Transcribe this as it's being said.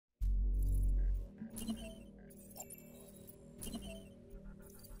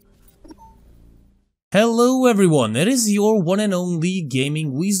Hello everyone, it is your one and only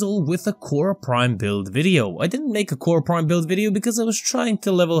Gaming Weasel with a Khora Prime build video. I didn't make a Khora Prime build video because I was trying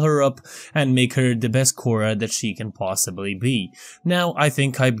to level her up and make her the best Khora that she can possibly be. Now, I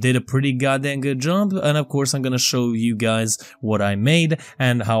think I did a pretty goddamn good job, and of course I'm gonna show you guys what I made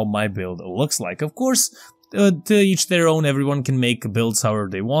and how my build looks like. Of course, to each their own, everyone can make builds however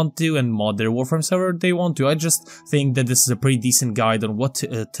they want to and mod their Warframes however they want to. I just think that this is a pretty decent guide on what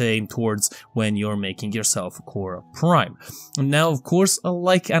to aim towards when you're making yourself a Khora Prime. Now, of course, a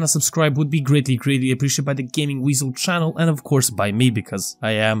like and a subscribe would be greatly appreciated by the Gaming Weasel channel and of course by me, because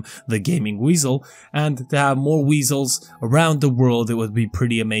I am the Gaming Weasel, and to have more weasels around the world, it would be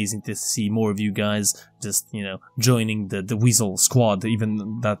pretty amazing to see more of you guys just, you know, joining the Weasel squad.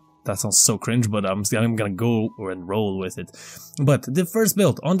 Even that sounds so cringe, but I'm gonna go and roll with it. But the first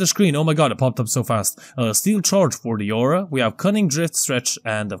build on the screen, oh my god, it popped up so fast. Steel Charge for the aura, we have Cunning, Drift, Stretch,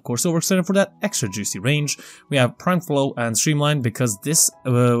 and of course Overextender for that extra juicy range. We have Prime Flow and Streamline because this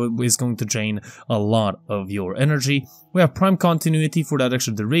is going to drain a lot of your energy. We have Prime Continuity for that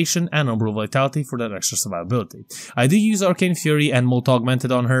extra duration, and Umbral Vitality for that extra survivability. I do use Arcane Fury and Molt Augmented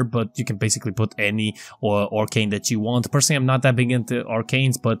on her, but you can basically put any Arcane that you want. Personally, I'm not that big into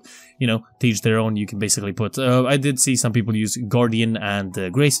Arcanes, but you know, to each their own. You can basically put, I did see some people use Guardian and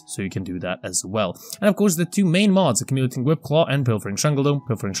Grace, so you can do that as well. And of course, the two main mods, Accumulating Whipclaw and Pilfering Strangledome.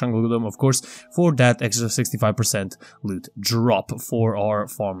 Pilfering Strangledome, of course, for that extra 65% loot drop for our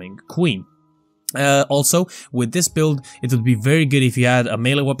farming queen. Also, with this build, it would be very good if you had a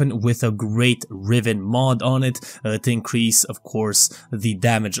melee weapon with a great Riven mod on it to increase, of course, the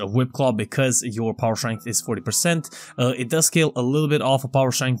damage of Whipclaw, because your power strength is 40%. It does scale a little bit off of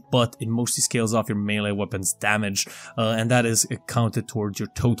power strength, but it mostly scales off your melee weapon's damage, and that is counted towards your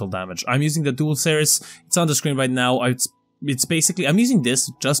total damage. I'm using the dual series. It's on the screen right now. It's basically, I'm using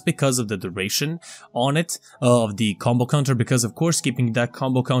this just because of the duration on it, of the combo counter, because of course keeping that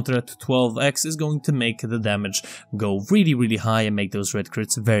combo counter at 12x is going to make the damage go really high and make those red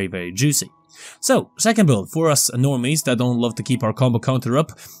crits very juicy. So, second build, for us normies that don't love to keep our combo counter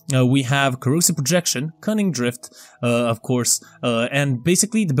up, we have Corrosive Projection, Cunning Drift, of course, and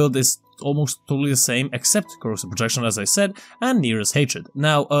basically the build is almost totally the same, except Corrosive Projection, as I said, and Nearest Hatred.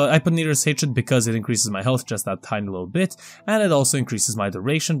 Now, I put Nearest Hatred because it increases my health just that tiny little bit, and it also increases my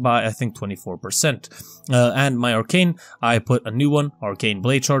duration by, I think, 24%. And my Arcane, I put a new one, Arcane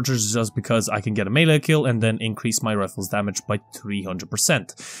Blade Chargers, just because I can get a melee kill and then increase my rifle's damage by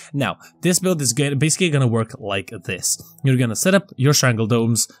 300%. Now, this build is basically going to work like this. You're going to set up your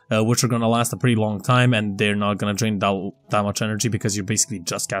Strangledomes, which are going to last a pretty long time, and they're not going to drain that much energy because you're basically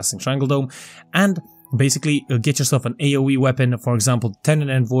just casting Strangledome. And basically get yourself an AoE weapon, for example, Tenant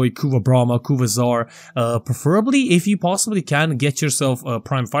Envoy, Kuva Brahma, Kuva Zar. Preferably, if you possibly can, get yourself a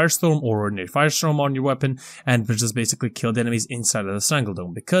Prime Firestorm or Ordinary Firestorm on your weapon and just basically kill the enemies inside of the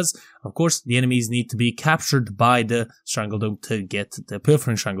Strangledome, because, of course, the enemies need to be captured by the Strangledome to get the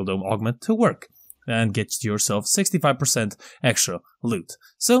Pilfering Strangledome augment to work and get yourself 65% extra loot.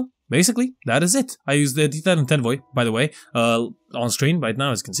 So, basically, that is it. I used the Tenant Envoy, by the way, on screen right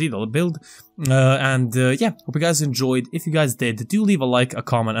now, as you can see, the build. Yeah, hope you guys enjoyed. If you guys did, do leave a like, a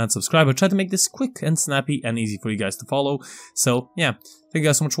comment, and subscribe. I try to make this quick and snappy and easy for you guys to follow. So, yeah, thank you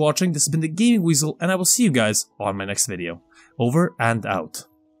guys so much for watching. This has been the Gaming Weasel, and I will see you guys on my next video. Over and out.